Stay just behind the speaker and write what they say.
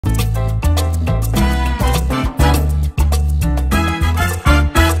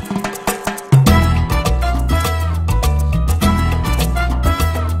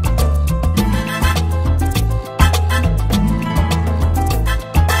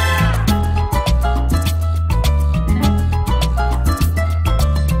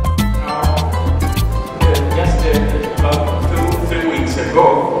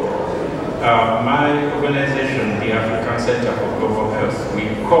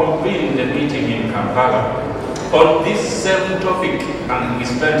convened a meeting in Kampala on this same topic, and we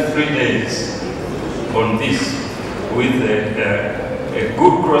spent 3 days on this with a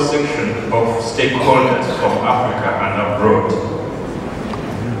good cross-section of stakeholders from Africa and abroad.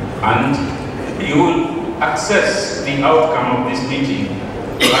 And you will access the outcome of this meeting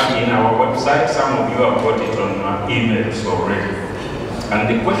in our website. Some of you have got it on our emails already. And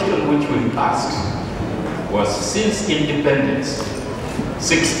the question which we asked was, since independence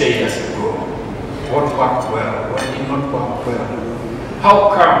 60 years ago, what worked well, what did not work well? How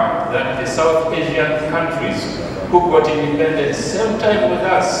come that the South Asian countries who got independence same time with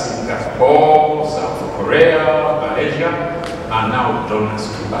us, Singapore, South Korea, Malaysia, are now donors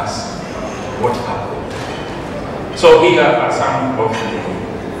to us? What happened? So here are some of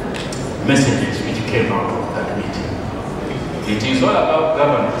the messages which came out of that meeting. It is all about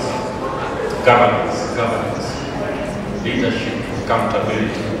governance. Governance, leadership,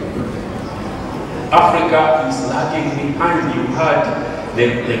 accountability. Africa is lagging behind. You heard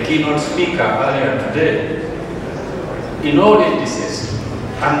the keynote speaker earlier today. In all indices,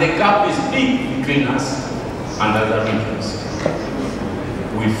 and the gap is big between us and other regions.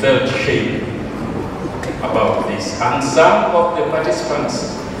 We felt shame about this, and some of the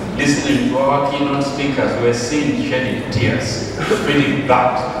participants listening to our keynote speakers were seen shedding tears, feeling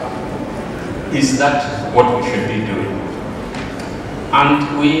bad. Is that what we should be doing?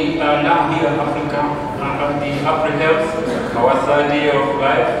 And we are now here in Africa, the AFREhealth, our 3rd year of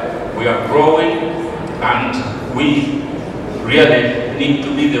life. We are growing, and we really need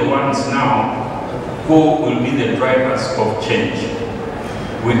to be the ones now who will be the drivers of change.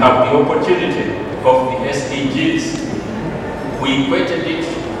 We have the opportunity of the SDGs. We equated it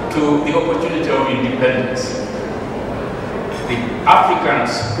to the opportunity of independence. The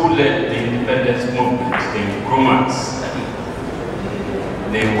Africans who led the independence movement, the Nkrumahs,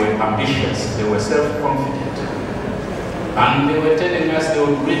 they were ambitious, they were self-confident, and they were telling us they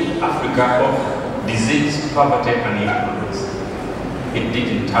would rid Africa of disease, poverty, and ignorance. It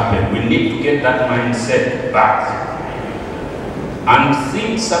didn't happen. We need to get that mindset back. And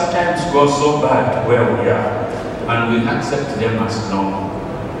things sometimes go so bad where we are, and we accept them as normal.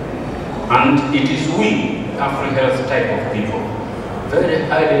 And it is we, AFREhealth type of people, very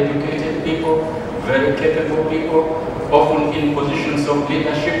highly educated people, very capable people, often in positions of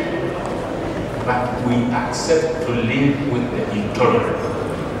leadership, but we accept to live with the intolerant.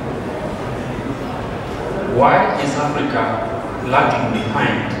 Why is Africa lagging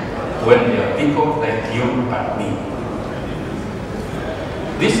behind when there are people like you and me?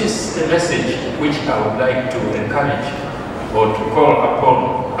 This is a message which I would like to encourage or to call upon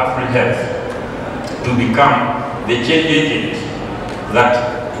AFREhealth to become the change agent that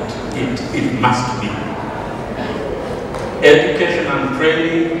it must be. Education and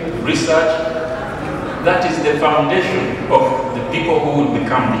training, research, that is the foundation of the people who will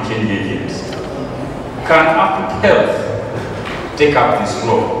become the change agents. Can AFREhealth take up this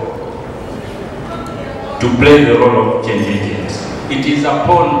role to play the role of change agents? It is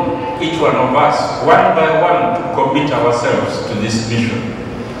upon each one of us, one by one, to commit ourselves to this mission.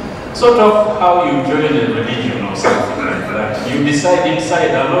 Sort of how you join a religion or something like that. You decide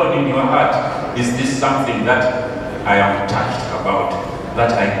inside, alone in your heart, is this something that I am touched about,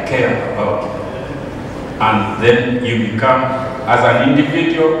 that I care about? And then you become, as an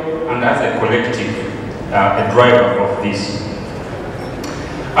individual and as a collective, a driver of this.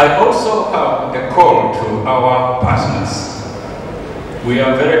 I also have a call to our partners. We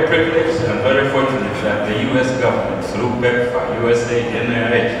are very privileged and very fortunate that the US government, through PEPFAR, USA,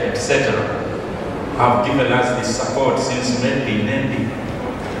 NIH, etc., have given us this support since 1990.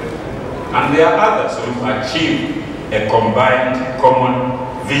 And there are others who have achieved a combined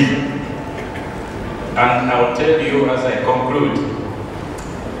common vision. And I'll tell you as I conclude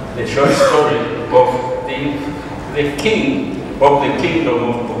the short story of the king of the Kingdom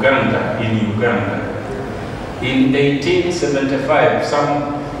of Buganda in Uganda. In 1875,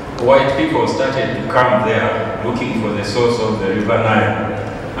 some white people started to come there looking for the source of the River Nile,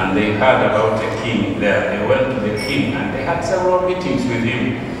 and they heard about the king there. They went to the king and they had several meetings with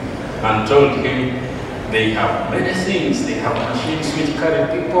him and told him they have many things. They have machines which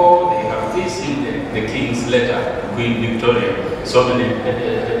carry people, they have this. In the king's letter, Queen Victoria, so many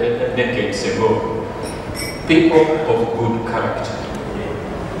decades ago. People of good character.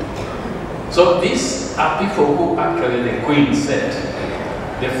 So these are people who actually the Queen said,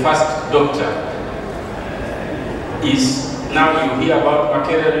 the first doctor is, now you hear about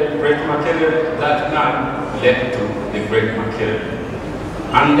Makerere, great Makerere, that man led to the great Makerere.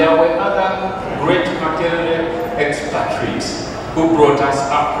 And there were other great Makerere expatriates who brought us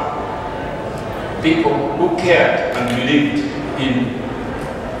up, people who cared and believed in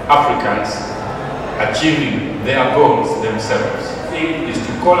Africans achieving their goals themselves. The thing is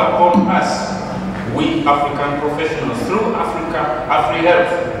to call upon us, we African professionals, through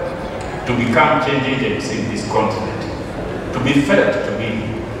AFREhealth, to become change agents in this continent, to be felt to be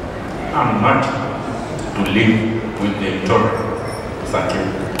unmatched, to live with the intolerant. Thank you.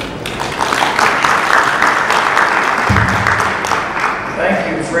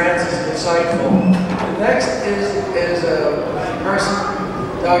 Thank you, Francis. Insightful. Next is a person,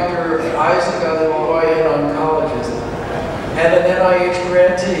 Dr. Isaac Adewale, an oncologist, and an NIH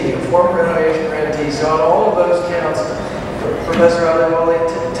grantee, a former NIH grantee. So on all of those counts, Professor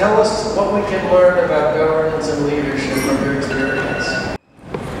Adewale, tell us what we can learn about governance and leadership from your experience.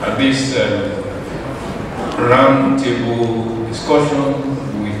 At this round table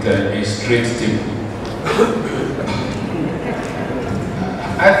discussion with a straight table.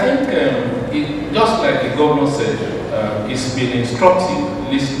 I think, just like the governor said, it's been instructive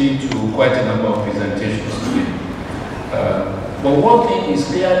listening to quite a number of presentations today. But one thing is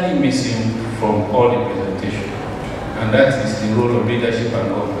clearly missing from all the presentations, and that is the role of leadership and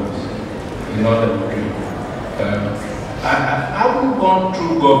governance in all democracy. Having gone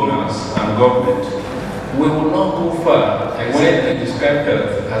through governance and government, we will not go far when they describe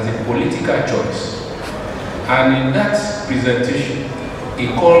health as a political choice. And in that presentation, he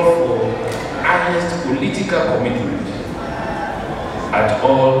called for highest political commitment at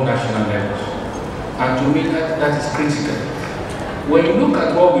all national levels. And to me, that is critical. When you look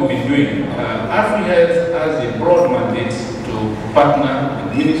at what we've been doing, AFREhealth has a broad mandate to partner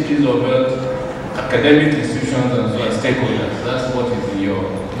with ministries of health, academic institutions, and so on, stakeholders. That's what is in your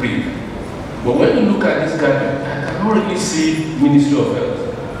brief. But when you look at this gathering, I cannot really see Ministry of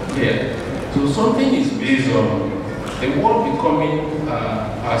Health here. So something is based on the world becoming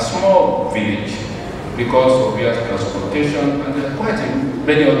a small village because of air transportation, and there are quite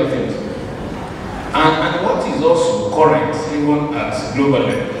many other things. And what is also current, even at global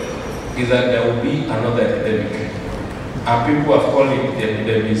level, is that there will be another epidemic. And people have called it the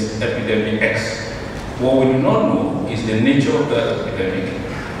epidemic X. What we do not know is the nature of that epidemic,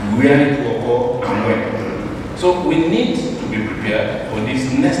 where it will occur and when. So we need to be prepared for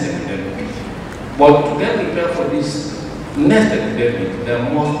this next epidemic. But to get prepared for this next epidemic, there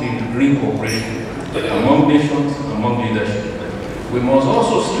must be real cooperation among nations, among leadership. We must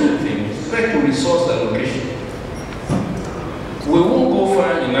also strengthen respect to resource allocation. We won't go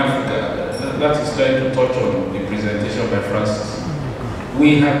far in Africa. That is trying to touch on the presentation by Francis.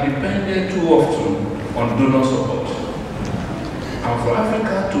 We have depended too often on donor support. And for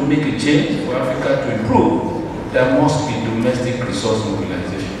Africa to make a change, for Africa to improve, there must be domestic resource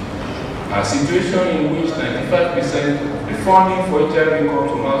mobilization. A situation in which 95% of the funding for HIV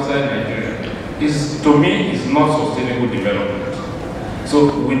comes from outside Nigeria is, to me, is not sustainable development.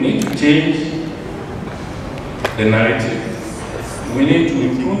 So we need to change the narrative. We need to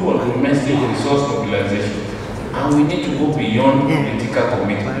improve our domestic resource mobilization. And we need to go beyond political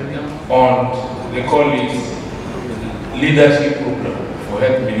commitment on, they call it, leadership program for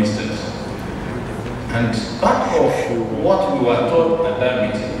health ministers. And part of what we were taught at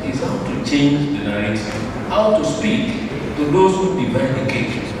that meeting is how to change the narrative, how to speak to those who divide the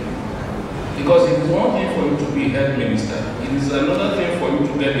cake. Because it is one thing for you to be health minister, it is another thing for you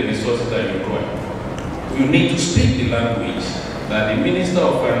to get the resources that you require. You need to speak the language that the Minister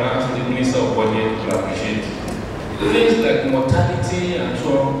of Finance, the Minister of Budget will appreciate. Things like mortality and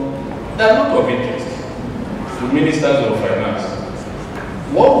so on, they are not of interest to ministers of finance.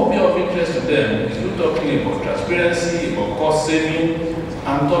 What will be of interest to them is you talking about transparency, about cost saving,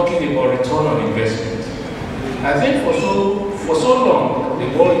 and talking about return on investment. I think for so long,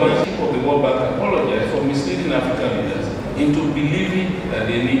 the World Bank, people of the World Bank apologized for misleading African leaders into believing that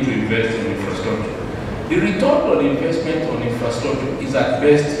they need to invest in infrastructure. The return on investment on infrastructure is at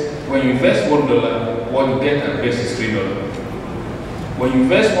best, when you invest $1, what you get at best is $3. When you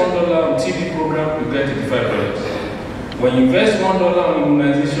invest $1 on TV program, you get $85. When you invest $1 on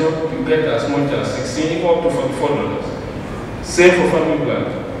immunization, you get as much as $16, up to $44. Same for family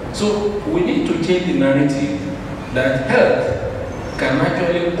plan. So we need to change the narrative that health can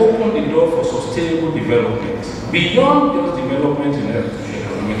actually open the door for sustainable development beyond just development in health to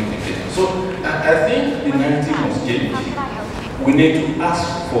economic indicator. So I think the narrative must change. We need to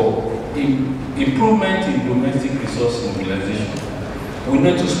ask for improvement in domestic resource mobilization. We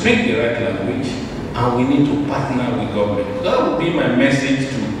need to speak the right language, and we need to partner with government. That would be my message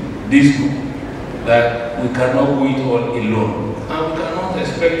to this group, that we cannot go it all alone. And we cannot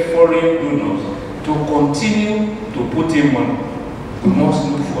expect foreign donors to continue to put in money we must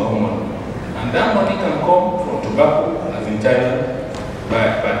look for our money. And that money can come from tobacco, as in China.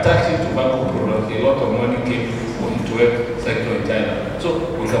 By taxing tobacco products, a lot of money came into the sector in China. So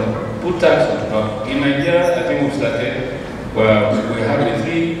we can put tax on tobacco. In Nigeria, I think we started, well, we have a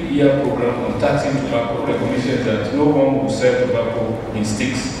 3-year program on taxing tobacco, recognition that no one will sell tobacco in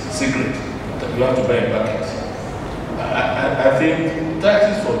sticks, cigarettes. You have to buy a packet. I think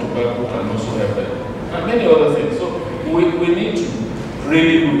taxes for tobacco can also help them. And many other things. So we need to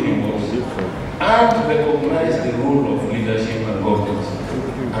really look involved and recognize the role of leadership and government.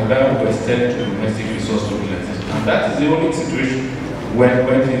 And that will extend to domestic resource mobilization. And that is the only situation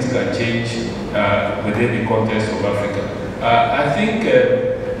when things can change within the context of Africa. I think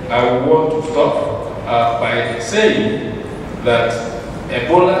I want to stop by saying that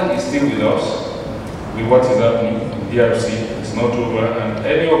Ebola is still with us, with what is happening in DRC. It's not over, and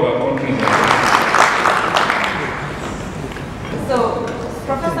any of our countries are. So,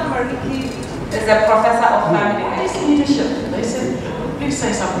 Professor Mariki is a professor of family. What is leadership? Please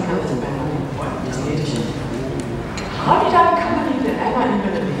say something a little bit on what is leadership. How did I become a leader? Am I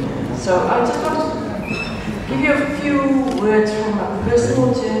even a leader? So I just want to give you a few words from my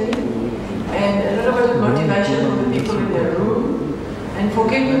personal journey and a little bit of motivation from the people in the room. And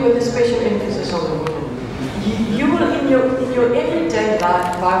forgive me with a special emphasis on the women. You will, in your everyday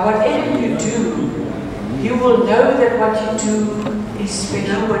life, by whatever you do, you will know that what you do is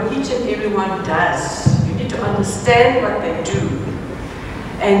special, what each and everyone does. You need to understand what they do.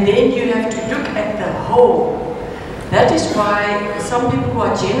 And then you have to look at the whole. That is why some people who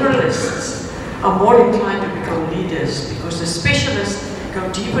are generalists are more inclined to become leaders, because the specialists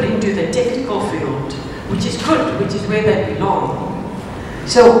go deeper into the technical field, which is good, which is where they belong.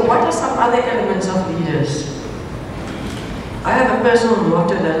 So what are some other elements of leaders? I have a personal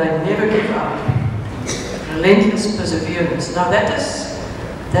motto that I never give up. Relentless perseverance. Now that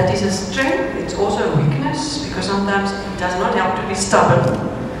is a strength, it's also a weakness, because sometimes it does not help to be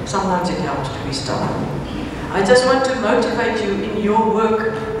stubborn, sometimes it helps to be stubborn. I just want to motivate you in your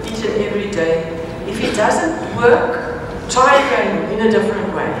work each and every day. If it doesn't work, try again in a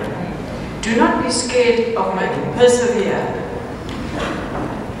different way. Do not be scared of making, persevere.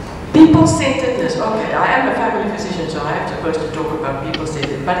 People-centeredness, okay, I am a family physician, so I am supposed to talk about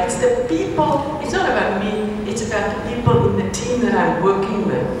people-centered, but it's the people, it's not about me, it's about the people in the team that I'm working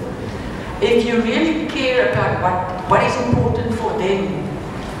with. If you really care about what is important for them,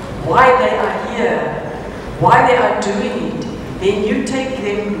 why they are here, why they are doing it, then you take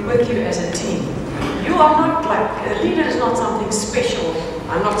them with you as a team. You are not like, a leader is not something special.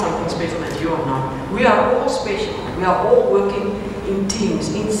 I'm not something special that you are not. We are all special. We are all working in teams.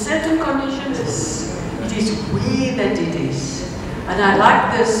 In certain conditions, it is we that did this. And I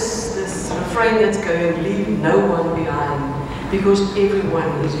like this refrain that's going, leave no one behind, because everyone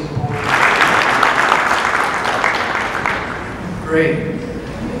is important. Great.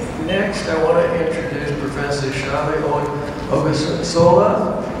 Next, I want to introduce Professor Shavi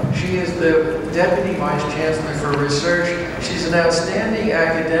Ogasola. She is the Deputy Vice Chancellor for Research. She's an outstanding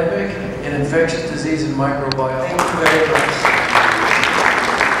academic in infectious disease and microbiology. Thank you very much.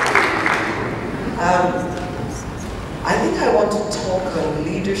 I think I want to talk on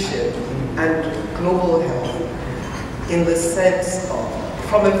leadership and global health in the sense of,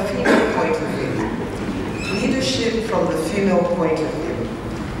 from a female point of view. Leadership from the female point of view.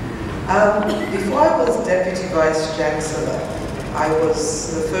 Before I was Deputy Vice Chancellor, I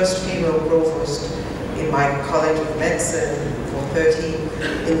was the first female provost in my College of Medicine for 30,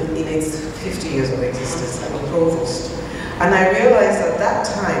 in its 50 years of existence. I'm a provost. And I realized at that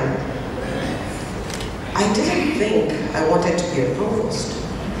time, I didn't think I wanted to be a provost.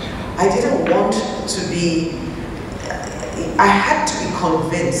 I didn't want to be, I had to be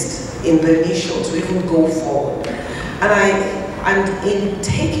convinced in the initial to even go forward. And in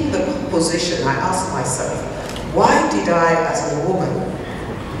taking the position, I asked myself, why did I, as a woman,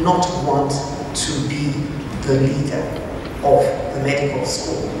 not want to be the leader of the medical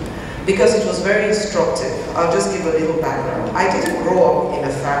school? Because it was very instructive. I'll just give a little background. I didn't grow up in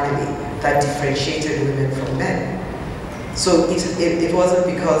a family that differentiated women from men. So it wasn't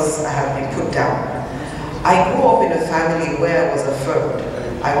because I had been put down. I grew up in a family where I was affirmed.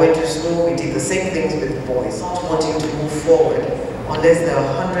 I went to school, we did the same things with boys, not wanting to move forward unless they're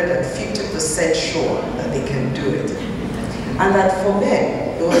 150% sure that they can do it. And that for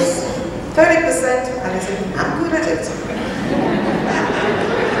men, it was 30%, and I said, I'm good at it.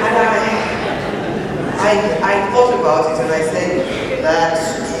 And I thought about it, and I said, that's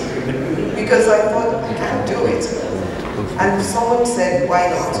true. Because I thought, I can't do it. And someone said, why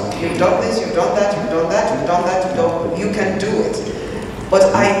not? You've done this, you've done that, you've done that, you've done that, you can do it.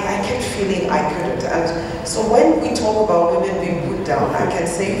 feeling I couldn't. And so when we talk about women being put down, I can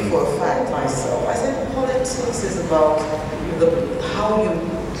say for a fact myself, I said politics is about how you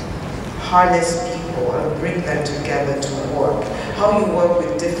harness people and bring them together to work, how you work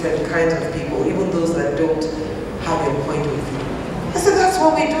with different kinds of people, even those that don't have a point of view. I said that's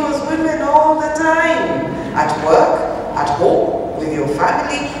what we do as women all the time. At work, at home, with your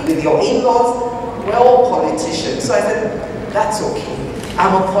family, with your in-laws, we're all politicians. So I said, that's okay.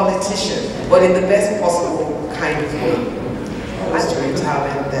 I'm a politician, but in the best possible kind of way. As to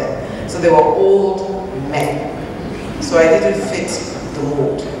retirement there. So they were old men. So I didn't fit the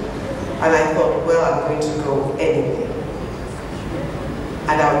mold. And I thought, well, I'm going to go anyway.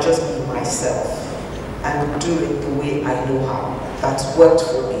 And I'll just be myself and do it the way I know how. That's worked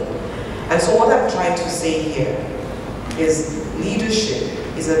for me. And so what I'm trying to say here is leadership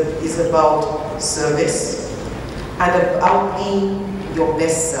is about service and about being your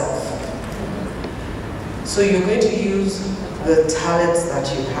best self. So you're going to use the talents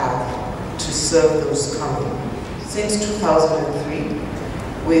that you have to serve those coming. Since 2003,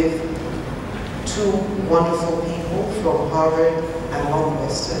 with two wonderful people from Harvard and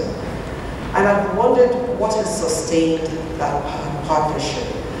Northwestern, and I've wondered what has sustained that partnership.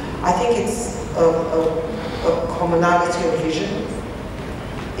 I think it's a commonality of vision.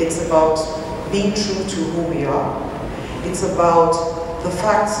 It's about being true to who we are. It's about the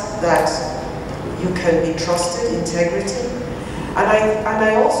fact that you can be trusted, integrity. And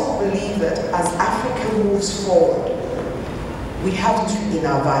I also believe that as Africa moves forward, we have to in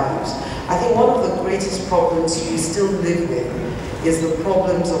our values. I think one of the greatest problems we still live with is the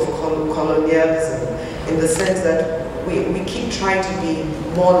problems of colonialism, in the sense that we keep trying to be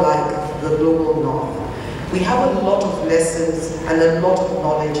more like the global north. We have a lot of lessons and a lot of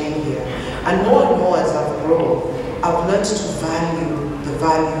knowledge in here. And more as I've grown, I've learned to value the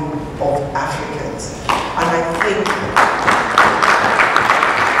value of Africans. And I think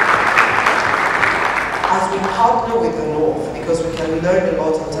as we partner with the North, because we can learn a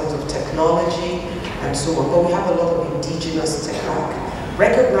lot in terms of technology and so on, but we have a lot of indigenous technique,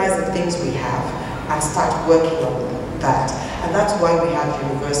 recognize the things we have and start working on that. And that's why we have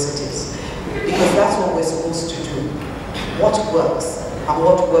universities, because that's what we're supposed to do. What works and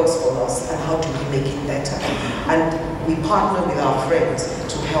what works for us, and how do we make it better? And we partner with our friends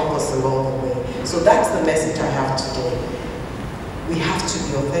to help us along the way. So that's the message I have today. We have to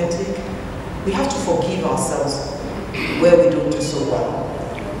be authentic. We have to forgive ourselves where we don't do so well.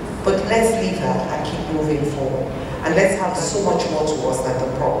 But let's leave that and keep moving forward. And let's have so much more to us than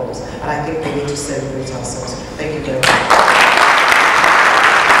the problems. And I think we need to celebrate ourselves. Thank you very much.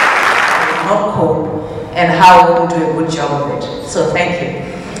 Not cope, and how we will do a good job of it. So thank you.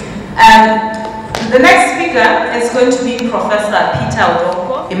 The next speaker is going to be Professor Peter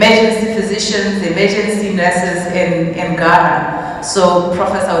Odonko, emergency physicians, emergency nurses in Ghana. So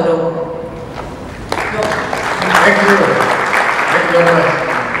Professor Odonko. Thank you. Thank you very much.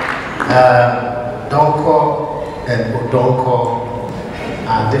 Donko and Odonko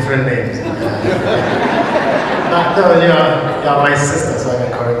are different names. No, you're my sister, so I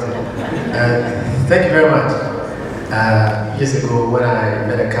can correct it. Thank you very much. Years ago, when I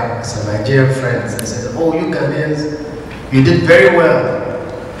met some Nigerian friends, they said, "Oh, you Ghanaians, you did very well,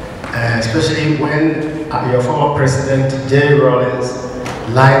 especially when your former president, Jerry Rawlings,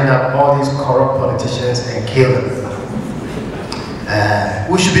 lined up all these corrupt politicians and killed them.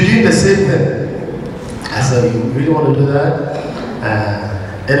 We should be doing the same thing." I said, "You really want to do that?"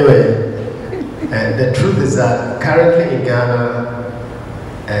 Anyway, the truth is that currently in Ghana,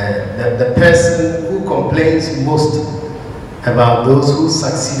 the person who complains most about those who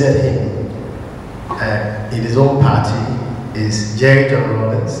succeeded him in his own party is Jerry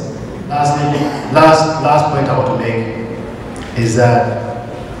Rawlings. Last point I want to make is that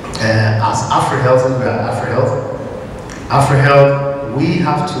as AFREhealth, we are AFREhealth, we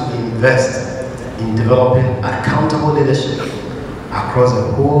have to invest in developing accountable leadership across the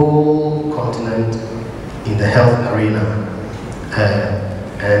whole continent in the health arena.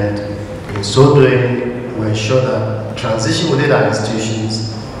 And in so doing, we ensure that transition within our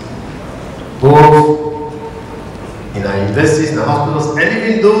institutions, both in our universities, in our hospitals, and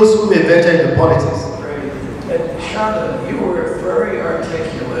even those who may venture into politics. Great. And Shonda, you were very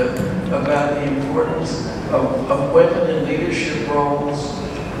articulate about the importance of women in leadership roles.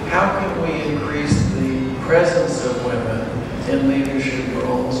 How can we increase the presence of women in leadership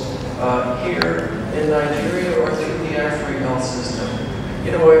roles here in Nigeria or through the AFREhealth system?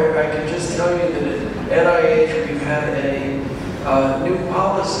 You know, I can just tell you that at NIH we've had a new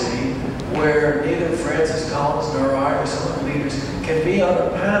policy where neither Francis Collins nor I or some of the leaders can be on a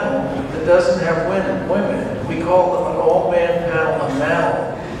panel that doesn't have women. We call an all-man panel a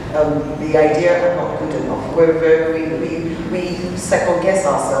MAL. The idea, I'm not good enough. We second guess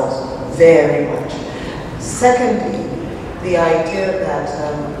ourselves very much. Secondly, the idea that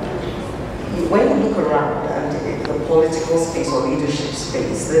when you look around and the political space or leadership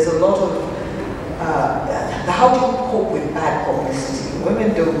space, there's a lot of how do you cope with bad publicity?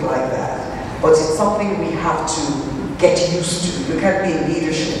 Women don't like that, but it's something we have to get used to. You can't be in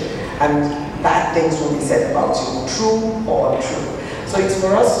leadership and bad things will be said about you, true or untrue. So it's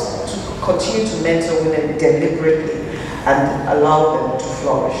for us to continue to mentor women deliberately and allow them to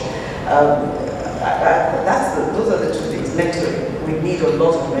flourish. Those are the two things. Mentoring. We need a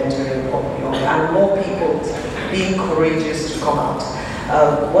lot of mentoring and more people being courageous to come out.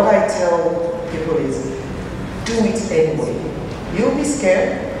 What I tell people is, do it anyway. You'll be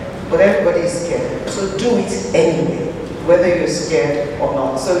scared, but everybody is scared. So do it anyway, whether you're scared or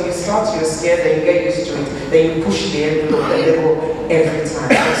not. So you start, you're scared, then you get used to it, then you push the envelope a little every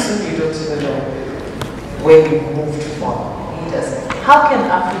time. And soon you don't even know when you move too far. How can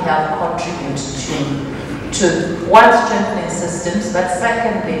AFREhealth contribute to one, strengthening systems, but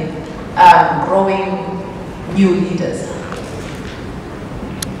secondly, growing new leaders?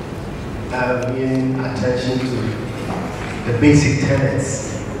 Paying attention to the basic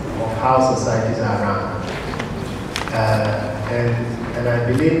tenets of how societies are run. And I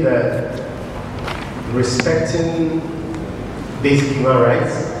believe that respecting basic human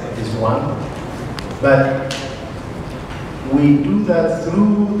rights is one, but we do that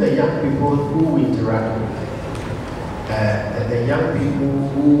through the young people who we interact with. And the young people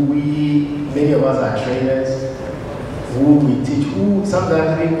who many of us are trainers, who we teach, who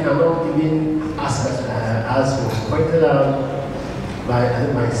sometimes we cannot even ask us, as was pointed out by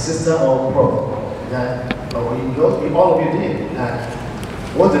my sister or Prof, that all of you did.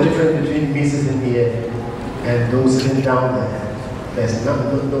 What's the difference between me sitting here and those sitting down there? There's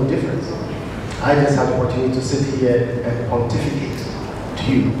no difference. I just have the opportunity to sit here and pontificate to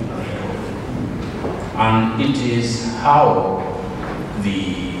you. And it is how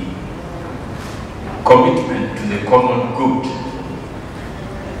the commitment to the common good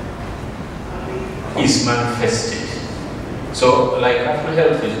is manifested. So, like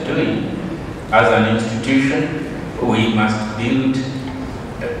AFREhealth is doing, as an institution, we must build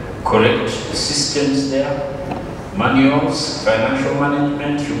correct systems there, manuals, financial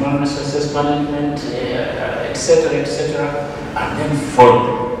management, human resources management, etc., and then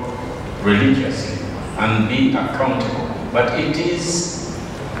follow religiously and be accountable. But it is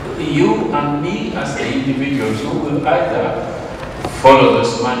you and me as the individuals who will either follow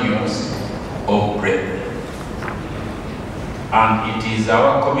those manuals or break them. And it is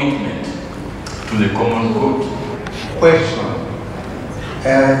our commitment to the common good. Question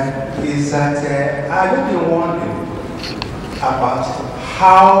is that I don't been wondering about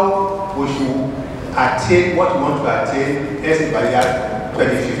how we should attain what we want to attain by the year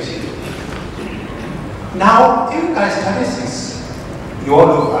 2050. Now, if you look at statistics, you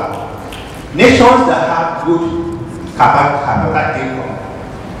all over, nations that have good capital income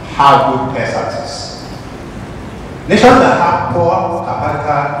have good percentages. Nations that have poor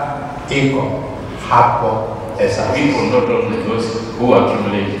capital income have poor percentages. People, not only those who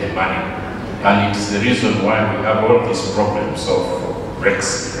accumulate the money, and it's the reason why we have all these problems of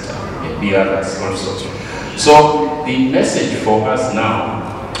Brexit and the others also. So the message for us now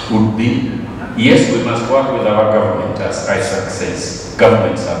would be, yes, we must work with our government, as Isaac says.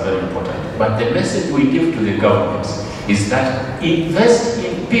 Governments are very important. But the message we give to the governments is that invest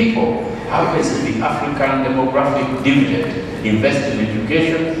in people, harvest the African demographic dividend, invest in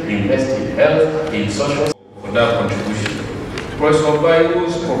education, invest in health, in social. For that contribution. Professor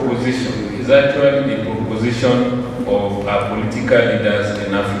Baiwo's proposition is actually the proposition of our political leaders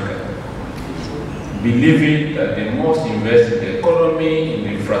in Africa, believing that they must invest in the economy, in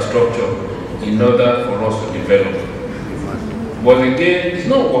infrastructure, in order for us to develop. But again, it's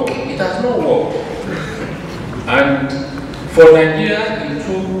not working. It has not worked. And for Nigeria, it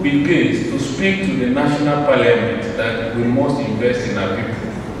took Bill Gates to speak to the national parliament that we must invest in our people.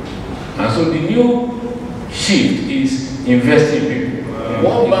 And so the new shift is investing in people.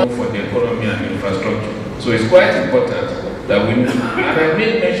 One bank for the economy and infrastructure. So it's quite important that we, and I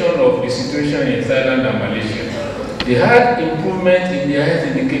made mention of the situation in Thailand and Malaysia. They had improvement in their health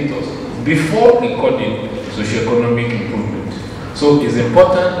indicators before recording socioeconomic improvement. So it's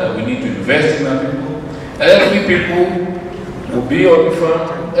important that we need to invest in our people. Healthy people will be on the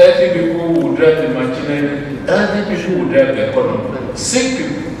farm, healthy people will drive the machinery, healthy people will drive the economy. Sick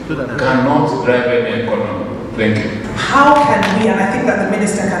people cannot drive any economy. Thank you. how can we, and I think that the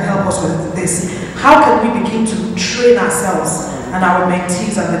minister can help us with this, how can we begin to train ourselves and our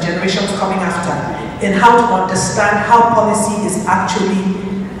mentees and the generations coming after in how to understand how policy is actually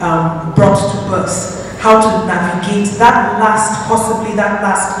brought to birth, how to navigate that last, possibly that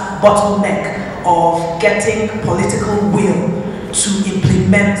last bottleneck of getting political will to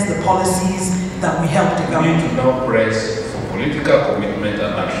implement the policies that we help develop. We need to now press for political commitment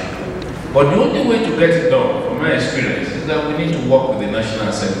and action. But the only way to get it done, from my experience, is that we need to work with the National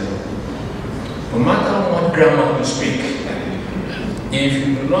Assembly. No matter what grammar you speak, if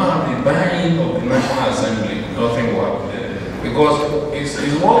you do not have the buy-in of the National Assembly, nothing will happen there. Because it's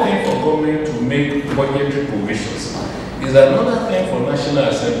one thing for government to make budgetary provisions. It's another thing for National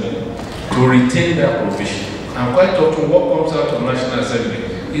Assembly to retain that provision. And quite often what comes out of National Assembly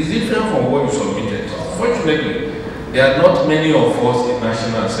is different from what you submitted. Fortunately, there are not many of us in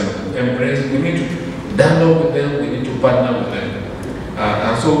National Assembly. We need to dialogue with them, we need to partner with them.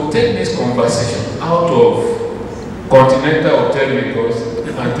 And so take this conversation out of continental hotel makers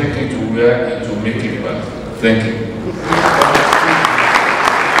and take it to where it will make impact. Thank you.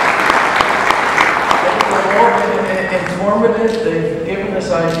 Informative. They've given us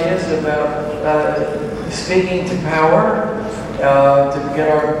ideas about speaking to power, to get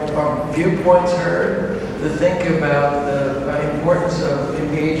our viewpoints heard, to think about the importance of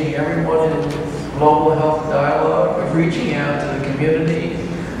engaging everyone in global health dialogue, of reaching out to the community,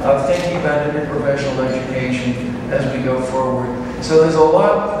 of thinking about interprofessional education as we go forward. So there's a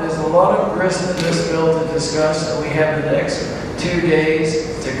lot of grist in this bill to discuss, and we have the next 2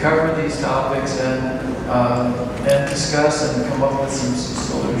 days to cover these topics and discuss and come up with some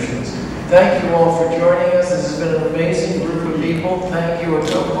solutions. Thank you all for joining us. This has been an amazing group of people. Thank you,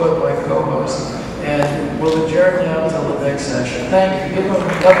 Atoko, my co-host, and we'll adjourn now until the next session. Thank you. Give them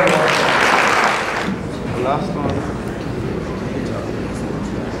another one. The last one.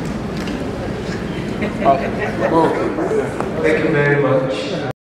 Thank you very much.